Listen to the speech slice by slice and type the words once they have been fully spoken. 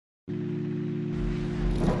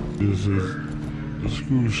This is the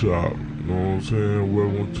screw shop, you know what I'm saying?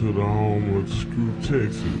 Welcome to the home of Screw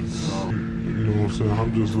Texas. You know what I'm saying?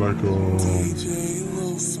 I'm just like an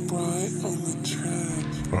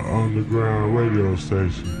underground radio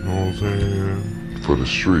station, you know what I'm saying? For the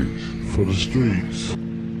streets. For the streets.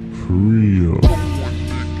 For real.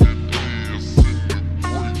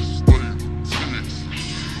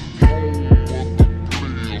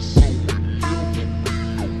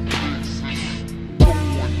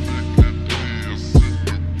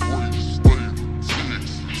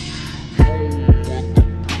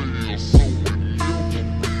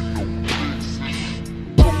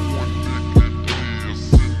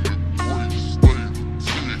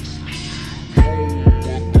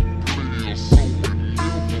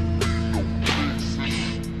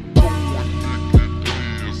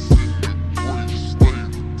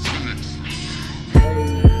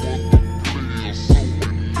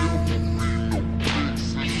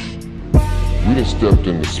 We done stepped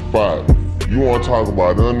in the spot. You wanna talk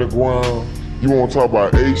about underground? You wanna talk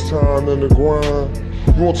about H.A.W.K underground?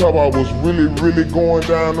 You wanna talk about what's really going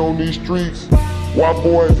down on these streets? Why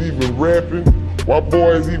boys even rapping? Why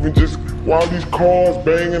boys even why all these cars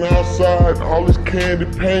banging outside? All this candy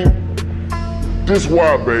paint? This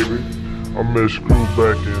why, baby. I met Screw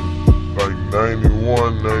back in like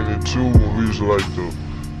 91, 92 when we was like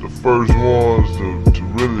the first ones to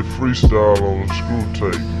really freestyle on the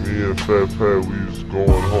Screw tape. Me and Fat Pat, we was going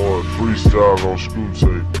hard, freestyle on Screw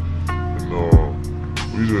tape. And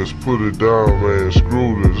we just put it down, man,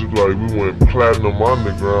 Screw this. It's like we went platinum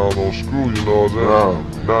underground on Screw, you know what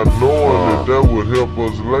I'm saying? Not knowing that would help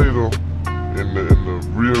us later in the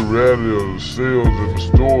real reality of the sales in the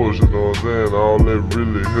stores, you know what I'm saying? All that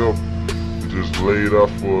really helped. It just laid out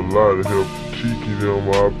for a lot. It helped Keke them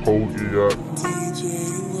out, Pokey out.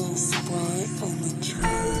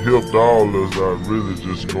 Helped all of us out, really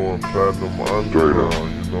just going platinum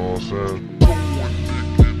underground, you know what I'm saying?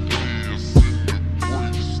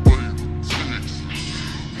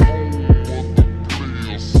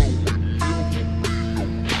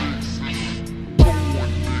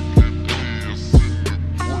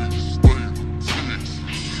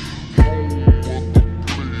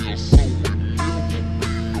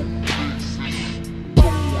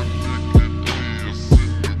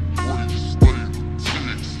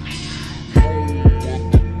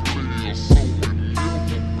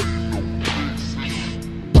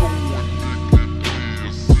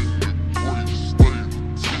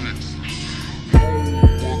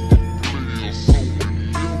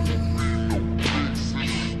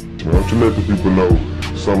 To let the people know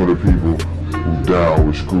some of the people who down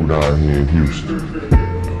with Screw down here in Houston.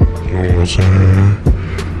 You know what I'm saying?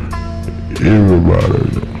 Everybody,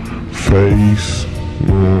 Face, you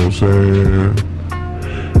know what I'm saying?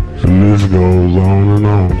 The list goes on and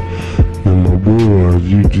on. And my boys,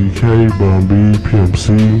 H.A.W.K, Bumby, Pimp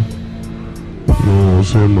C, you know what I'm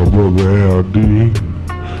saying? My brother L.D,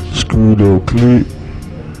 Screwed Up Click,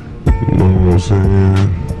 you know what I'm saying?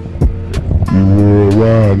 We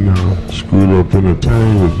worldwide now, Screwed Up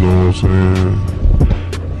Entertainment, you know what I'm saying?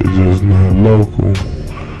 It's just not local.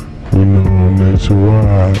 We know I'm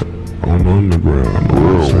nationwide on the underground, you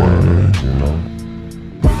know what I'm saying? You know?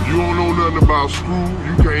 If you don't know nothing about Screw,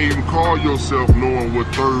 you can't even call yourself knowing what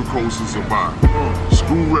Third Coast is about.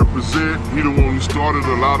 Screw represent, he the one who started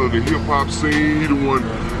a lot of the hip-hop scene, he the one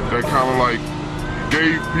that kind of like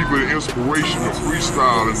gave people the inspiration to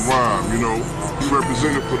freestyle and rhyme, you know? He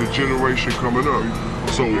represented for the generation coming up.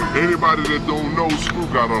 So anybody that don't know, Screw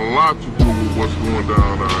got a lot to do with what's going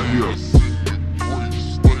down out here.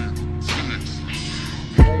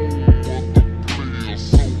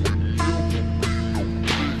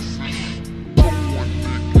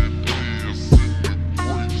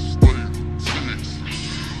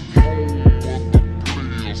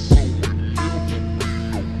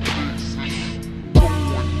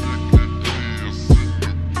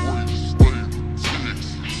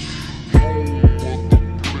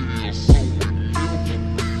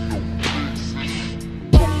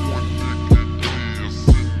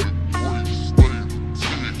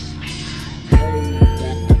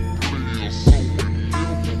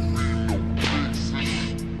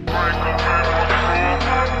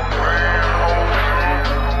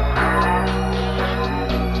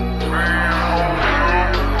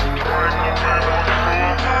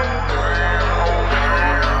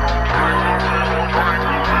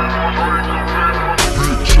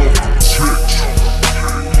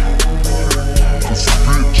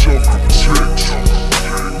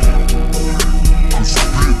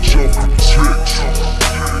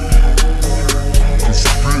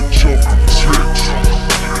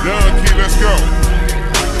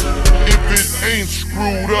 ain't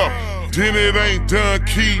screwed up, then it ain't done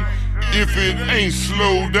key. If it ain't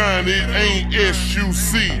slowed down, it ain't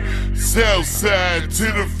S.U.C. Southside to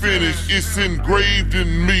the finish, it's engraved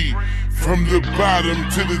in me. From the bottom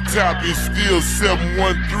to the top, it's still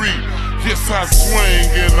 713. Yes, I swing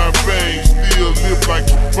and I bang, still live like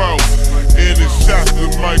a boss. And it's shots to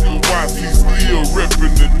Michael Watts, he still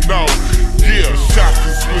reppin' the north. Yeah, shots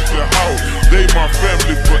is with the house, they my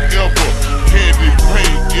family forever. Candy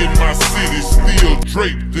paint in my city, still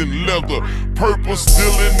draped in leather. Purple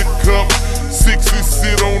still in the cup, 60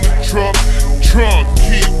 sit on the truck. Trunk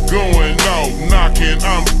keep going out, knocking,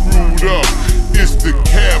 I'm screwed up. It's the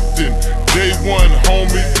captain, day one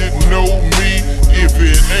homie didn't know me. If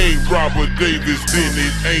it ain't Robert Davis, then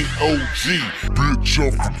it ain't O.G. Bitch,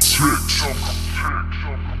 I'm from T.E.X.A.S.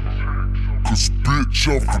 Cause bitch,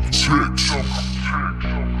 I'm from T.E.X.A.S.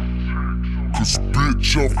 Cause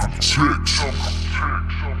bitch, I'm from T.E.X.A.S.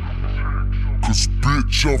 Cause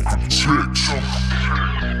bitch, I'm from T.E.X.A.S.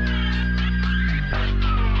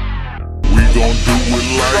 We gon' do it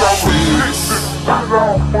like this.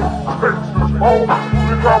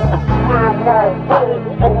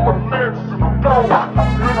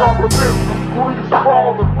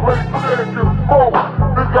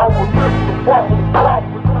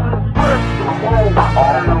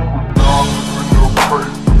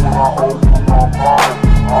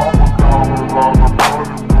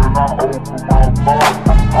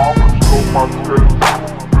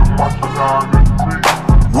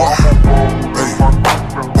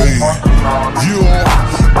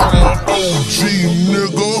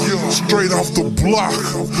 Straight off the block,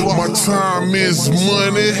 my time is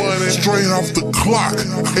money. Straight off the clock,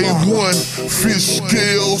 A1 fish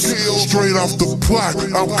scales. Straight off the pot,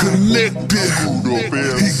 I'm connected.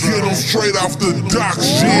 He get him straight off the dock,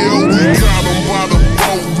 yeah. We got him by the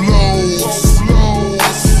boatloads.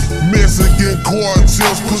 Mexican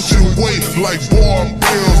cartels pushing weight like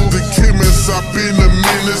barbells. The chemists, I've been a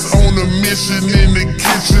menace on a mission in the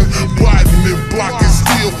kitchen. Biting and blocking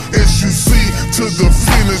steel, S.U.C. to the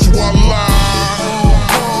finish. Voila,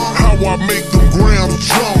 how I make them grams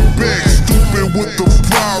jump back. Stupid with the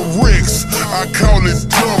Pyrex, I call it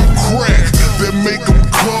dumb crack. That make them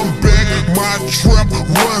come back. My trap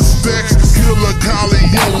run stacks. Killer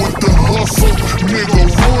Collion with the hustle, nigga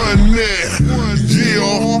run that.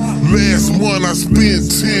 Yeah, last month I spent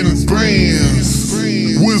 10 bands.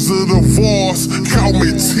 Wizard of Oz, call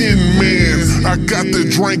me 10 man. I got that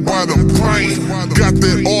drink by the pint, got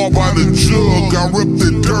that R by the jug. I rip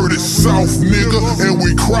the dirty South, nigga, and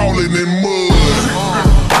we crawling in mud.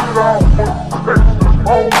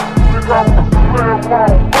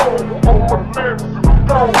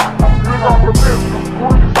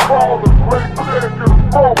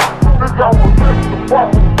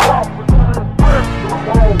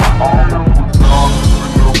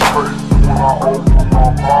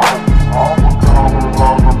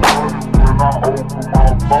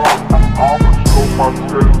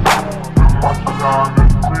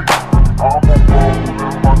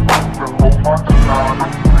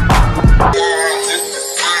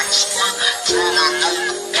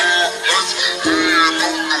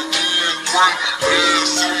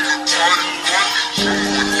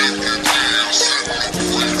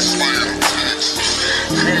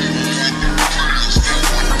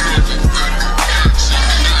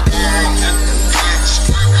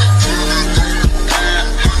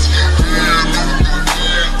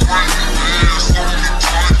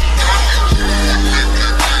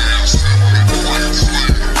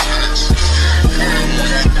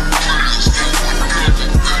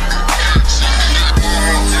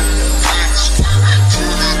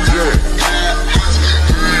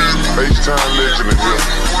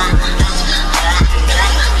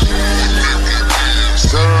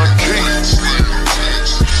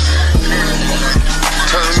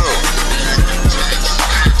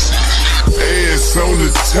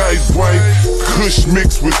 Tight white, Kush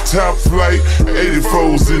mixed with top flight,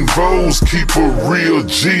 84s and Vows, keep a real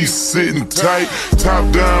G sitting tight. Top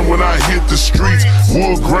down when I hit the streets,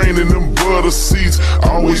 wood grain in them butter seats.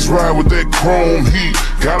 Always ride with that chrome heat,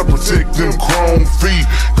 gotta protect them chrome feet.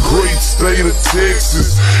 Great state of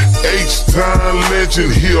Texas, H.A.W.K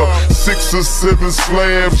legend here. 6 or 7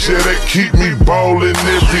 slabs, yeah, that keep me ballin'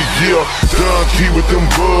 every year. Donkey with them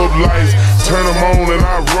bub lights, turn them on and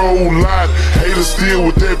I roll light. Haters still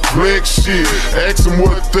with that Plex shit, ask them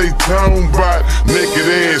what they talking about. Naked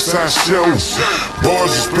ass I show,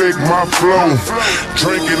 boys respect my flow.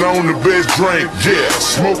 Drinking on the best drink, yeah,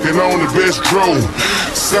 smoking on the best dro.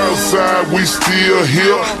 Southside we still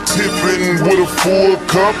here, tipping with a full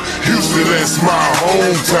cup. Houston, that's my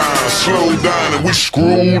hometown. Slow down and we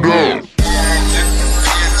screwed up.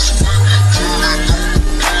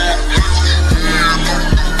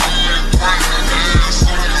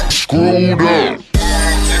 Screwed up.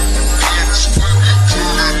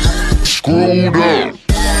 Screwed up.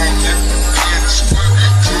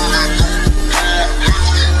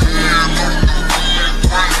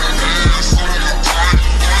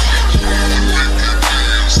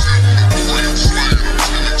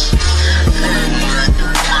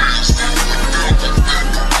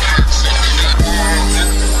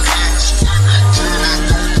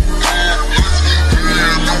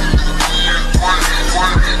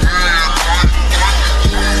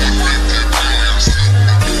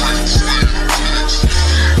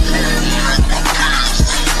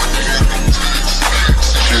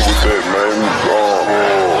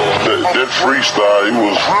 Freestyle, it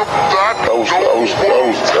was that was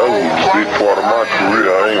a big part of my career.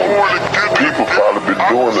 People probably been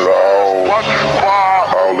doing it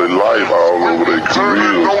all their life, all over their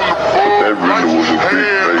careers, but that really was a big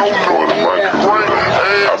major part of my career.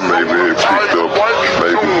 I maybe had picked up,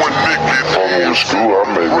 from school, I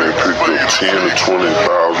maybe had picked up 10 to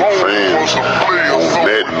 20,000 fans on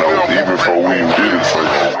that note, even before we even did it.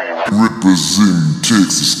 Represent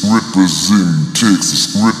Texas, represent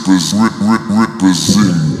Texas, represent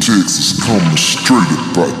Texas, coming straight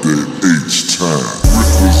up out that H.time.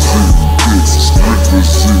 Represent Texas,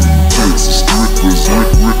 represent Texas,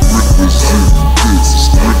 represent Texas,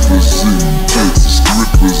 represent Texas,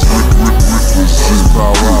 represent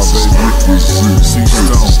Power Out, baby. Represent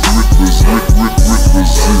Texas, represent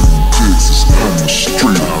Texas, coming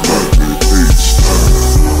straight up out that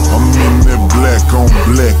H.time. I'm in that black on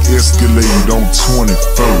black Escalade on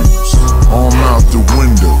 24s. Arm out the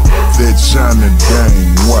window, that Johnny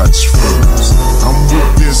Dang watch first. I'm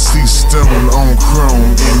with that C-Stone on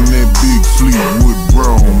chrome in that big Fleetwood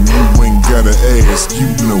Rome. You ain't gotta ask, you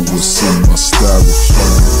know what's in my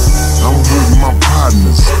styrofoam. I'm with my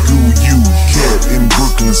partners, Goo, Cat, and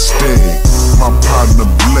Brooklyn Stag. My partner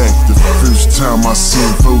Black, the first time I seen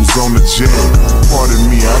foes on the jack. Pardon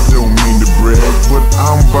me, I don't mean to brag, but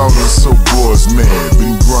I'm ballin' so boys mad.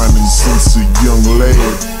 Been grinding since a young lad.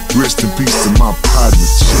 Rest in peace to my partner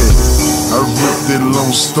Chad. I rip that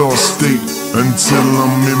Lone Star State until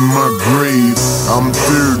I'm in my grave. I'm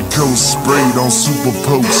third coast sprayed on super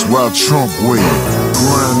posts while Trump wave.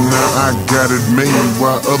 Grind now, I got it made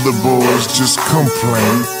while other boys just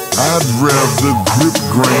complain. I'd rather grip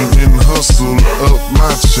grain and hustle up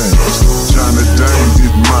my chain. Johnny Dang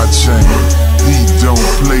did my chain. He don't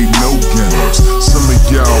play no games. Some of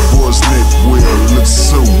y'all boys net well look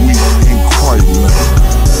so weak and quite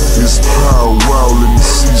lame. It's Power Wow and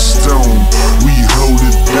C-Stone. We hold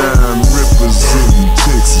it down, representing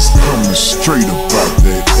Texas, coming straight up out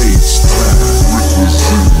that H.time.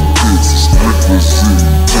 Representing Texas,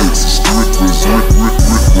 representing Texas, representing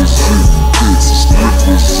Texas, representing Texas,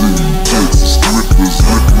 representing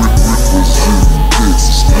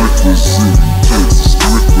Texas, representing Texas,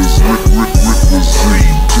 representing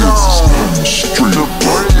Texas, coming straight up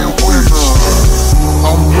out that H.time.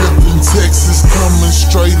 I'm reppin' Texas, coming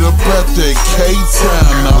straight up at that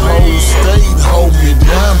K-Town. The whole state hold me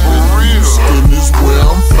down, but Houston is where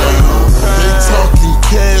I'm found. They talking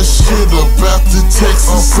cash shit about the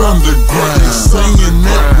Texas underground. They saying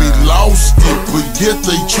that we lost it, but yet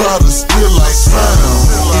they try to steal our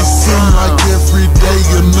sound. It seem like every day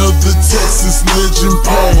another Texas legend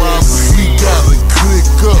pass. We gotta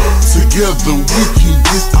click up, together we can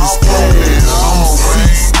get this cash. I'm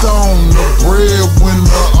C-Stone, the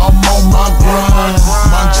breadwinner, I'm on my grind.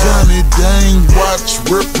 My Johnny Dang watch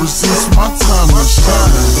represents my time to shine.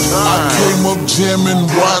 I came up jamming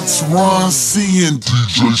Watts, Ron C, and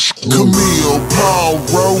DJ Camille, Paul,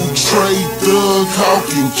 Road, Trae, Thug, Hawk,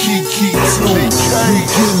 and Keke too. We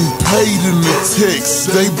getting paid in the text,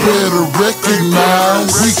 they better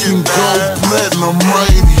recognize. We can go platinum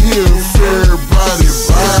right here if everybody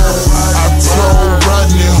buys. I told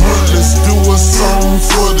Rodney Hunt, let's do a song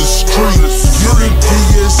for the streets. Get a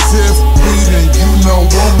DSF beat and you know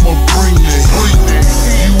I'ma bring the heat.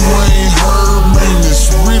 You ain't heard, man,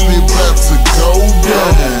 it's really about to go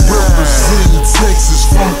down. Representing Texas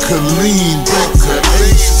from Killeen back to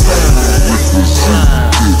H.Town.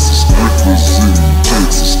 Representing Texas, representing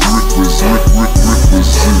Texas, representing Texas,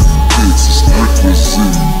 representing Texas,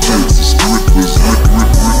 representing Texas, representing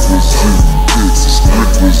Texas.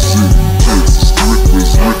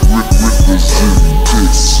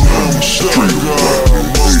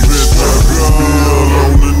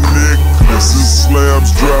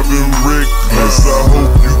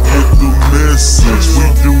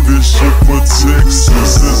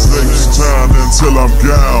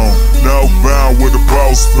 down. Now bound where the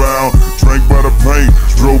boss found. Drank by the paint,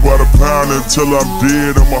 drove by the pound. Until I'm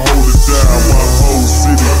dead, I'ma hold it down. My whole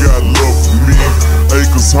city got love for me.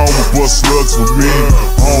 Acres home with bust slugs for me.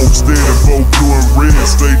 Homestead and both blue and red.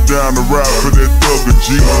 Stay down to ride for that thugger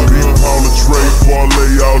G. Me, Paul and Trae,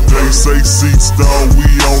 parlay all day. Say seats down, we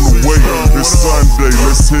on the way. It's Sunday,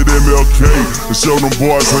 let's hit M.L.K. and show them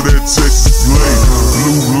boys how that Texas play.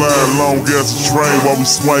 Blue line, long as a train while we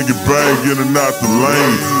swinging bang in and out the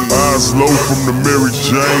lane. Eyes low from the Mary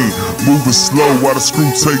Jane, moving slow while the screw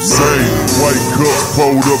takes aim. White cups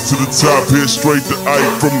pulled up to the top, head straight to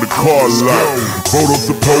Ike from the car lot. Vote up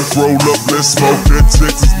the post, roll up, let's smoke that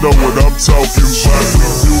Texas, know what I'm talking about. We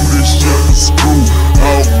do this shit for screw,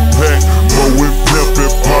 all pack, Mo and Pimp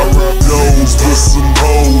and Parados with some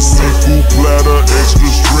hoes, seafood platter,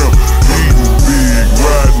 extra shrimp, eating big,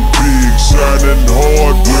 riding big, shining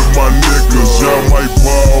hard with my niggas. Y'all might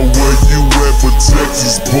ball where you at, but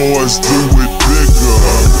Texas boys do it bigger.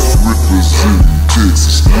 Represent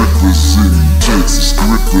Texas, represent Texas,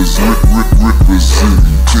 represent Texas, represent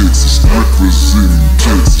Texas, represent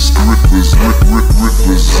Texas,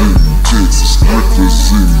 represent Texas,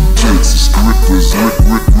 represent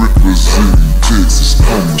Texas.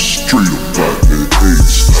 I'm straight up out that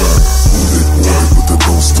H.A.W.K. Wanted with the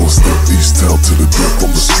Lone Star, step east town to the death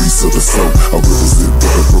on the streets of the South. I represent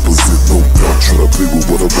what I represent, no doubt. Try to play with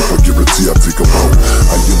what I rep, I guarantee I take them out.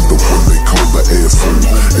 I am the one they call the asshole.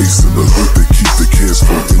 Ace in the hood, they keep the cash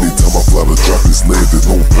flow. Anytime I fly to drop, it's landed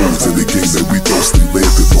on foes. In the game that we don't stay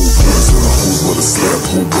landed on foes. And a home of the slap,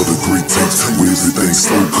 home of the great tapes. Where everything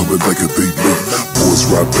slow, coming like a day late. Boys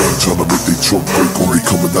ride back, trying to make they truck break. Or they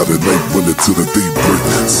coming out at night, running to the day break.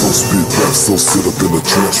 Some spit rap, some sit up in a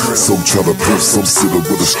trap. Some try to pimp, some sit up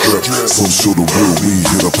with a strap. Some show the real, we ain't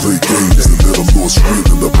here to play games. And let them know it's real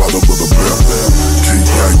in the bottom of the map.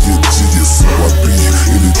 K-I-N-G is who I be.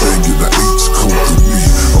 Anything in the H come to me.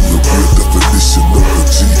 I'm the real definition of a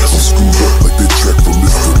G. I'm screwed up like that track from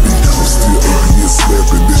Mr. B. I'm still ABS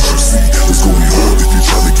slapping this you see. It's gonna be hard if you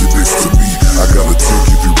tryna get next to me. I got a tank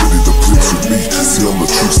if you ready to flex with me. See, I'm the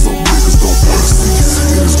truth, some niggas don't wanna see.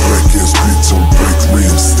 And this black ass bitch on black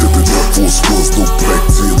rims. Stepping out Force Ones, no black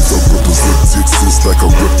Tims. I represent Texas like I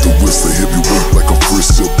rep the West. A heavyweight like a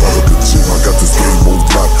fresh up out of the gym. I got this game on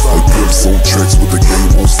lock, like pimps on tracks with the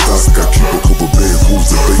game on stock. I keep a couple bad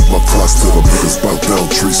hoes that bait my plots. Till the niggas bow down,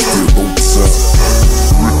 Trae still on top.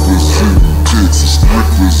 Represent Texas,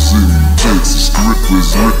 represent Texas,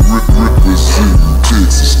 represent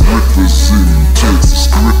Texas, represent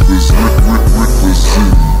Texas, represent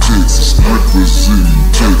Texas,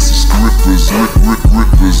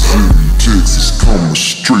 represent Texas, coming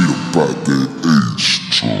straight up out that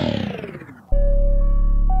H.A.W.K.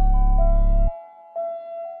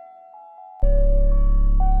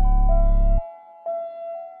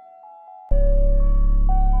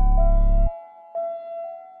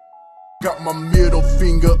 Got my middle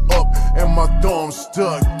finger up and my thumb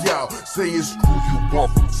stuck out. Saying screw you, I'm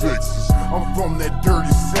from Texas. I'm from that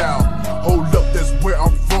dirty South. Hold up, that's where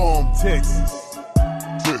I'm from, Texas.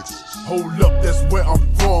 Hold up, that's where I'm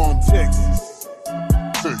from, Texas.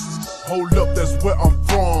 Hold up, that's where I'm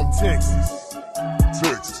from, Texas.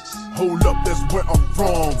 Hold up, that's where I'm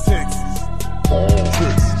from, Texas.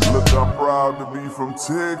 Look, I'm proud to be from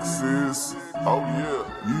Texas. Oh yeah,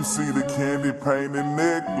 you see the candy painted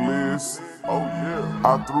necklace. Oh yeah,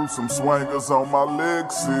 I threw some swangers on my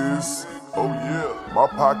Lexus. Oh yeah, my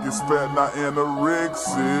pocket's fat, not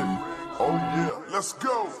anorexic. Oh yeah, let's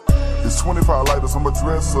go. It's 25 lighters on my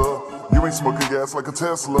dresser. You ain't smoking gas like a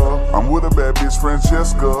Tesla. I'm with a bad bitch,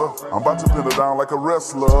 Francesca. I'm about to pin her down like a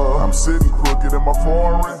wrestler. I'm sitting crooked in my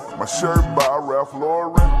foreign. My shirt by Ralph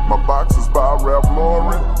Lauren. My boxes by Ralph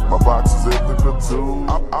Lauren. My boxes at the couture.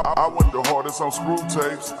 I went the hardest on screw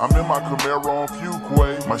tapes. I'm in my Camaro on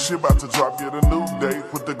Fuquay. My shit about to drop, get a new date.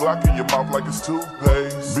 Put the Glock in your mouth like it's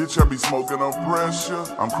toothpaste. Bitch, I be smoking on pressure.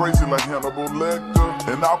 I'm crazy like Hannibal Lecter.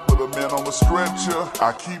 And I put a man on the stretcher.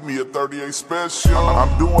 I keep me a 38 special.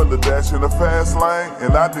 I'm doing the dash in the fast lane.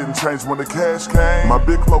 And I didn't change when the cash came. My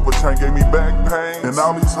big clover chain gave me back pain. And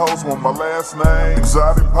all these hoes want my last name.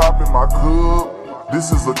 Exotic pop in my cup.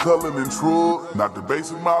 This is a Cullen truck. Not the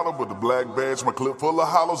basic model, but the black badge. My clip full of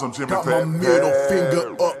hollows, I'm Jimmy Got Fat. my middle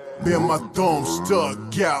finger up, then my thumb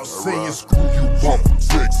stuck out. Saying screw you, I'm from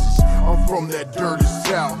Texas. I'm from that dirty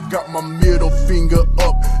South. Got my middle finger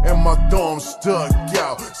up and my thumb stuck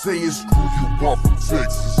out. Saying screw you, I'm from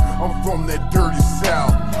Texas. I'm from that dirty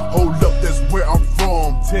South. Hold up, that's where I'm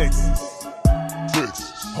from, Texas.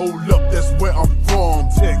 Hold up, that's where I'm from,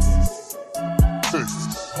 Texas.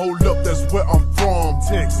 Hold up, that's where I'm from,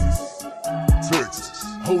 Texas.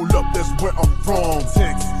 Hold up, that's where I'm from.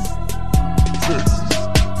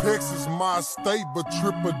 Texas, my state, but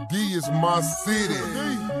Triple D is my city.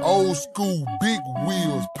 Old school, big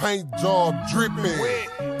wheels, paint job dripping.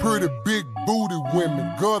 Pretty big booty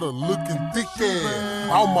women, gutter looking thick ass.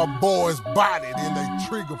 All my boys bodied and they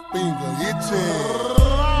trigger finger itching.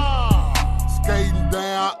 Skating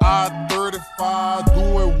down I-35,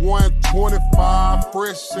 doing 125,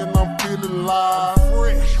 fresh and I'm feeling live.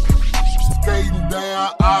 Skating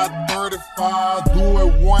down I-35,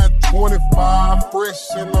 doing 125, fresh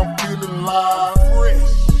and I'm feeling live.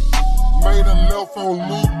 Made a left on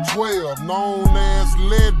Luke 12, known as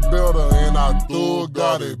Leadbetter, and I thug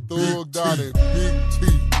got it, big T.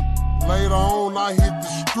 Later on, I hit the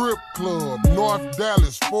strip club, North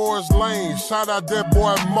Dallas, Forest Lane. Shout out that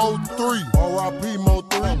boy Mo 3, R.I.P. Mo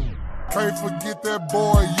 3. Can't forget that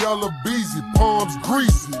boy Yellow Beezy, palms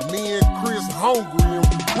greasy. Me and Chris hungry and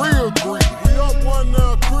we real greedy. We up one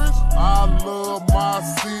now, Chris. I love my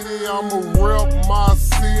city, I'ma rep my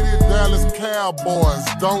city. Dallas Cowboys,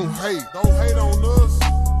 don't hate on us.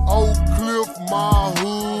 Oak Cliff, my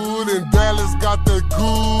hood, and Dallas got that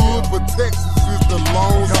good, but Texas is the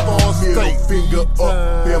Lone Star State. Finger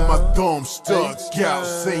up, and my thumb stuck out,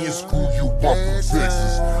 saying screw you off from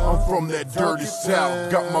Texas. I'm from that dirty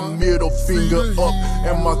South, got my middle finger up,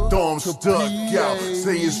 and my thumb stuck out,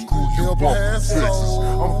 saying screw you off from Texas.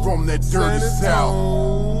 I'm from that dirty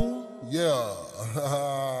South. Yeah.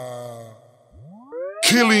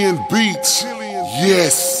 Killian Beats,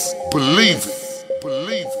 yes, believe it.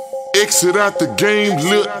 Exit out the game,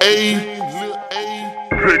 Lil A.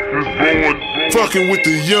 Texas born. Fucking with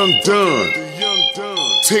the young Don.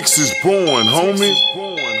 Texas born, homie.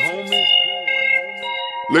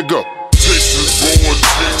 Let go. Texas born,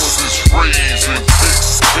 Texas raising.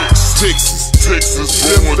 Texas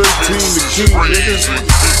born, 13 the king, nigga.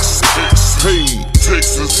 Paid.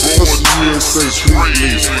 Texas born, Texas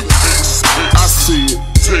raising. I see it.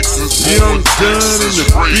 Texas Young Don in the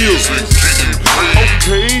building.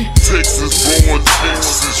 Okay. Texas born,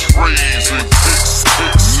 Texas raising.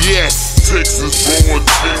 Yes. Texas born,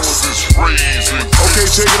 Texas raising. Okay,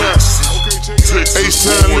 check it out.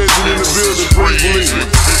 H.A.W.K legend in the building, please believe it.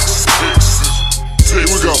 Here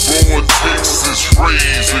we go. Born, Texas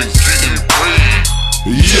raising, getting paid.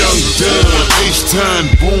 Young Don, H-Town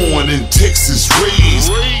born in Texas raised.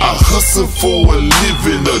 I hustle for a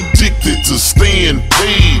living, addicted to staying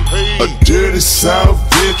paid. A dirty South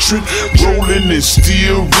veteran, rolling and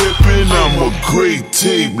still ripping. I'm a great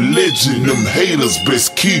tape legend, them haters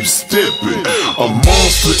best keep stepping. A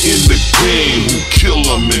monster in the game who kill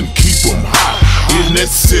them and keep them hot. In that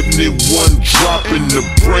 71 dropping, the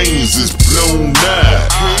brains is blown out.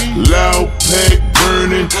 Loud pack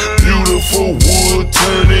burning, beautiful wood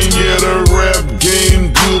turning. Yeah, the rap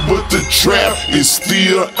game good, but the trap is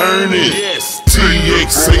still earning.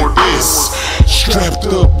 T.E.X.A.S, strapped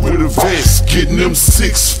up with a vest, getting them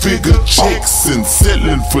 6-figure checks and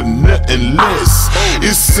settling for nothing less.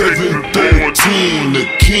 It's 713, the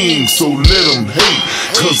king, so let them hate.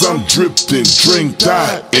 Cause I'm dripped and drinked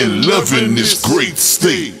out and loving this great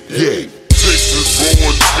state. Yeah. Texas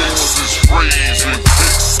born, Texas raising.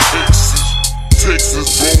 Texas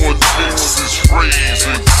born, Texas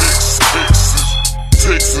raising.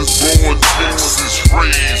 Texas born, Texas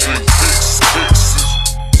raising.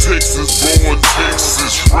 Texas born,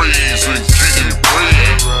 Texas raising, getting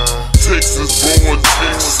paid. Texas born,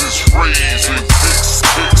 Texas raising.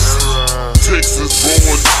 Texas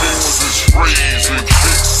born, Texas raising.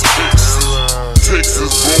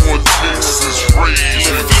 Texas born, Texas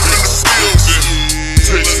raising.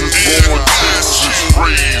 Texas born, Texas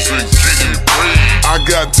raising, getting paid. I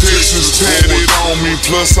got Texas tatted on me,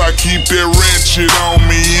 plus I keep that ratchet on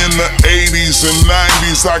me. In the 80s and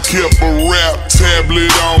 90s, I kept a rap tablet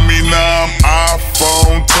on me. Now I'm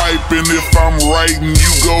iPhone typing. If I'm writing,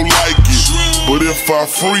 you go like it. But if I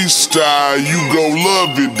freestyle, you go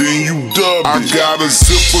love it, then you dub it. I got a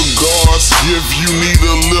zipper guards, if you need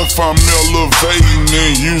a lift, I'm elevating.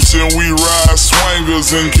 In Houston, we ride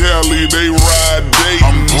swingers. In Cali, they ride dating.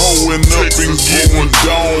 I'm hoeing up and getting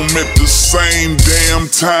dome at the same damn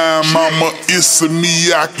time. I'm a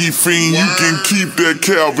E.S.G fiend, you can keep that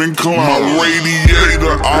Calvin Klein. My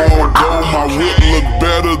radiator all gold, my whip look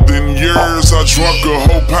better than yours. I drunk a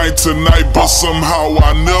whole pint tonight, but somehow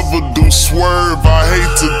I never do swerve. I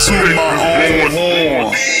hate to toot my own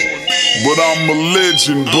horn, but I'm a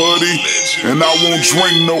legend, buddy, and I won't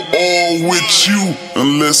drink no oil with you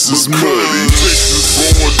unless it's muddy. Texas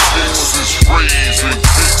born, Texas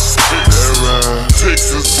raising.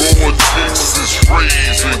 Texas born, Texas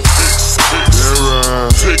raised in Texas.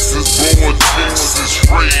 Texas born, Texas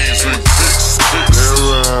raised in Texas.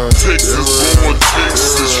 Texas born,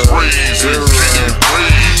 Texas raised in Texas.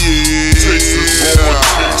 Texas born,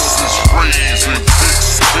 Texas raised in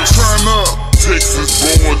Texas. Turn up. Texas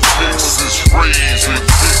born, Texas raised in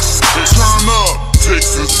Texas. Turn up.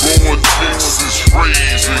 Texas born, Texas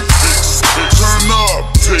raised in Texas. Turn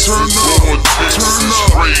up. Texas born, Texas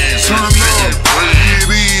raised in Texas.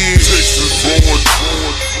 Texas born.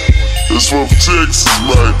 It's from Texas,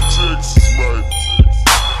 man.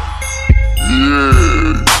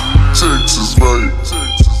 Yeah, Texas, man.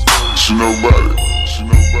 She know about it.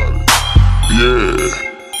 Yeah.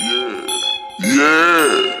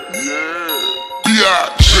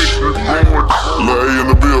 Lil' A in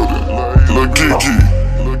the building. Lil' Keke.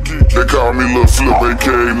 They call me Lil' Flip,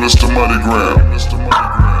 a.k.a. Mr. Moneygram.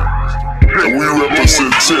 And we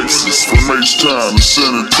represent Texas from H.A.W.K to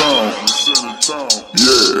Center Town.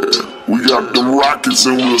 Yeah, we got them rockets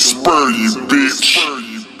and we'll spur you, bitch.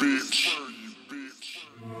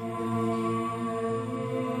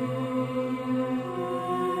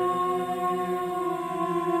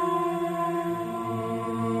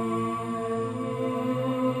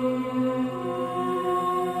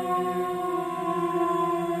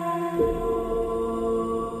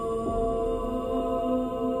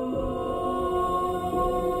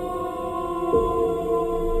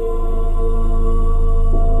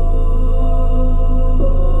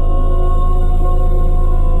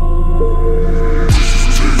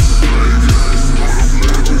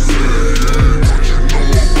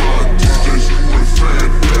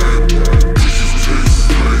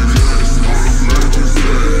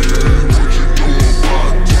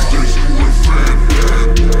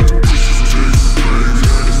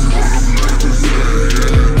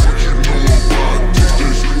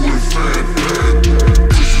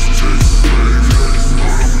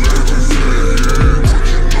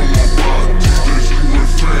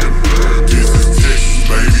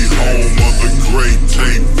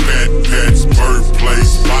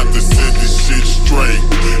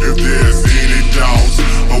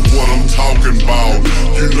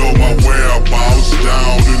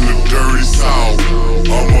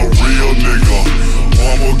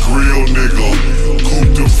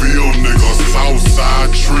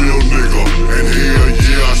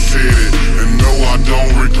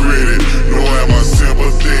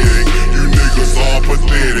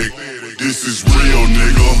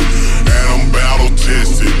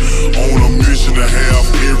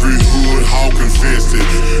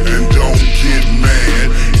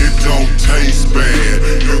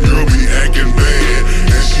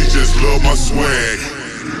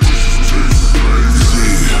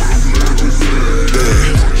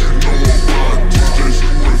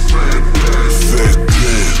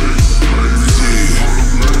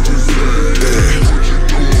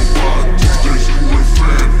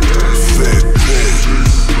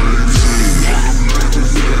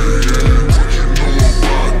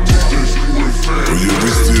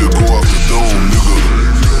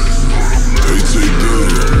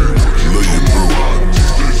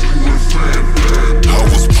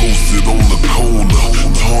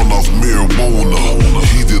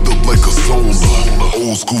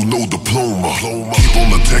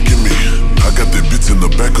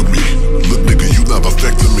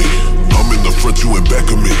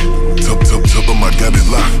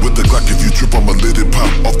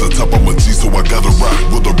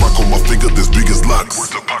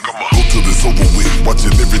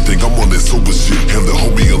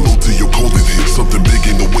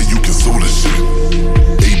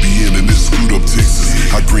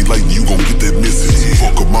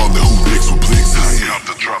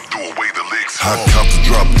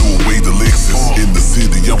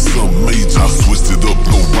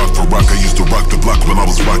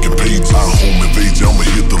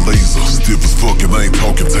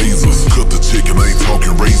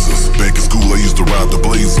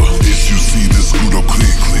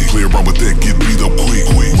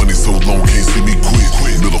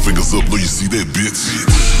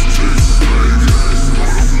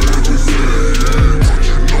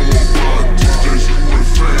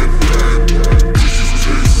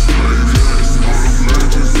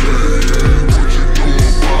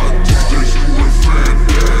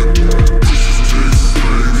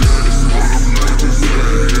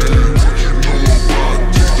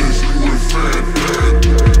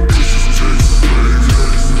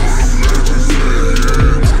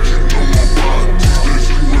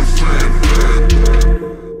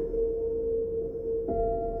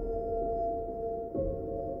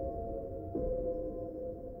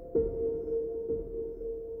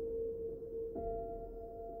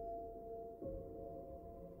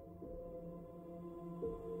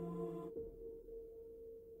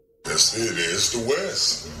 it's the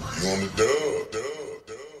West. You on the dub.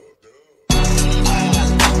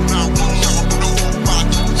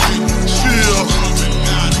 Chill.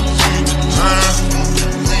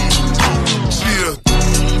 Chill.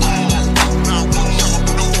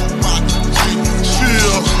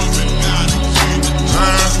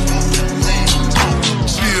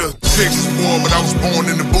 Chill. Texas boy, but I was born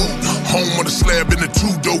in the boot. Home on the slab in the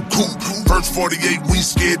two-door coupe. First 48, we ain't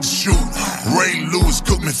scared to shoot. Ray Lewis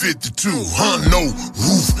cooked me 52. No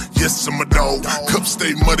roof, yes I'm a dog. Cup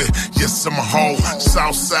stay muddy, yes I'm a hog.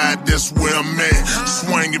 Southside, that's where I'm at.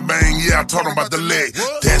 Swing and bang, yeah I taught him about the leg.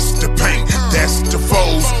 That's the paint, that's the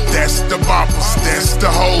foes, that's the boppers, that's the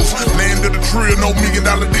hoes. Land of the trill, no $1 million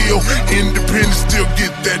deal. Independent, still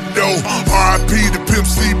get that dough. R.I.P. the Pimp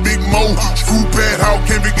C, Big Mo. Screw pad, how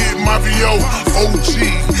can we get Mafio? O.G.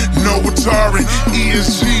 No Atari,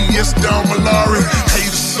 E.S.G. yes down Malari.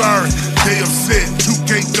 Hater sorry, they upset.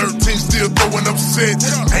 2K13 still throwing upset.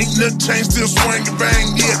 Ain't nothing changed, still swinging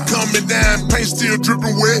bang. Yeah, coming down, paint still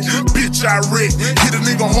dripping wet. Bitch, I wreck. Hit a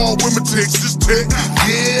nigga hard with my Texas Tech.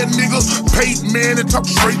 Yeah, nigga, paid man and talk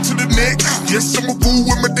straight to the neck. Yes, I'm a fool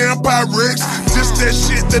with my damn Pyrex. Just that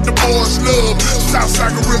shit that the boys love.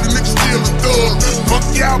 Southside gorilla niggas still a thug. Fuck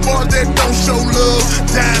y'all boys that don't show love.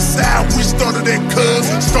 Down south, we started that cuz.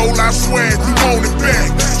 Stole our swag, we want it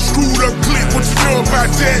back. Screwed up clip, what you know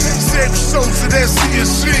about that? Said so to that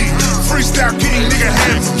C.S.G. Freestyle king, nigga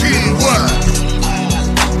half a king, what?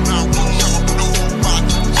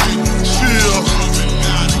 Chill.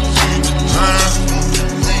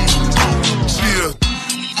 Chill.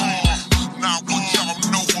 Now what y'all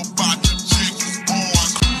know about the chickens, boy?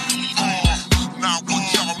 Now what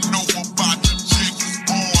y'all know about the chickens,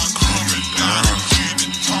 boy? Coming down,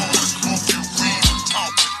 getting tall, smoking real,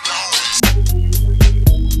 talking down.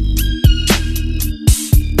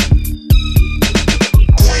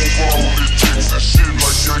 Shit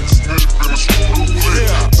like Yankee Smith in a screw clip.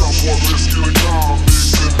 Top one risky and calm,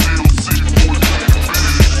 mix and DLC for the big.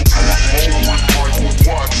 Home with Michael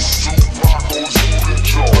Watts, Tupac on shooting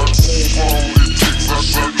charge. Move on, it takes that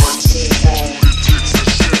shit like move on, it takes that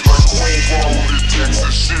shit like move on, it takes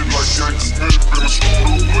that shit like Yankee Smith in a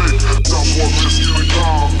screw clip. Top one risky and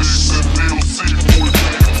calm, mix and DLC for the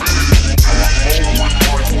big. Home with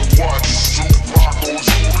Michael Watts, Tupac on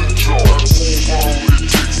shooting charge. Move on, it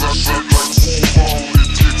takes that shit like.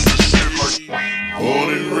 Born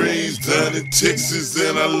and raised down in Texas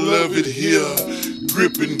and I love it here.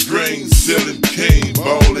 Gripping grain, selling cane,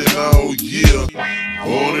 ballin' all year.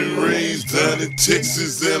 Born and raised down in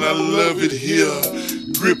Texas and I love it here.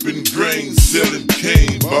 Gripping grain, selling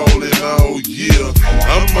cane, ballin' all year.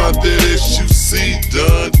 I'm out there at H.A.W.K,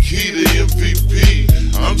 Don Key the MVP.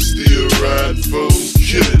 I'm still riding foes,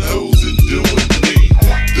 killing hoes and doing me.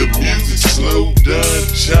 The music slowed down,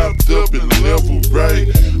 chopped up and level right.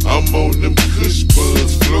 I'm on them kush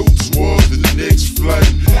buzz, float towards the next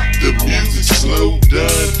flight. The music slowed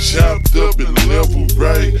down, chopped up and level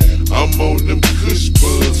right. I'm on them kush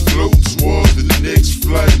buzz, float towards the next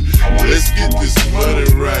flight. Let's get this money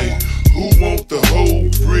right. Who want the whole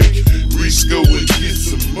brick? Risco and get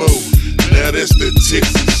some more. Now that's the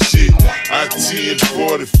Texas shit. I-10,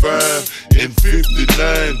 45 and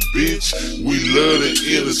 59, bitch. We love the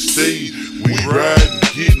interstate. We riding,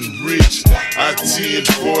 getting rich. I-10,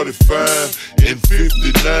 45 and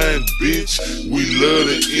 59, bitch. We love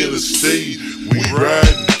the interstate. We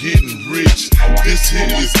riding, getting rich. This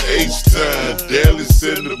here is H.A.W.K, Dallas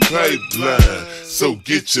and the pipeline. So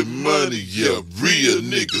get your money up, real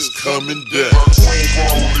niggas coming down.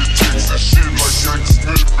 Shit like Yankee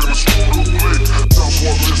Smith in a screw clip. Top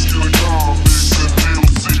one risky and calm, mix and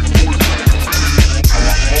DLC for the big.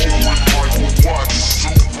 Home with Michael Watts,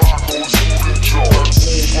 Tupac on shooting charge.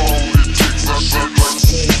 Move on, it takes that shit.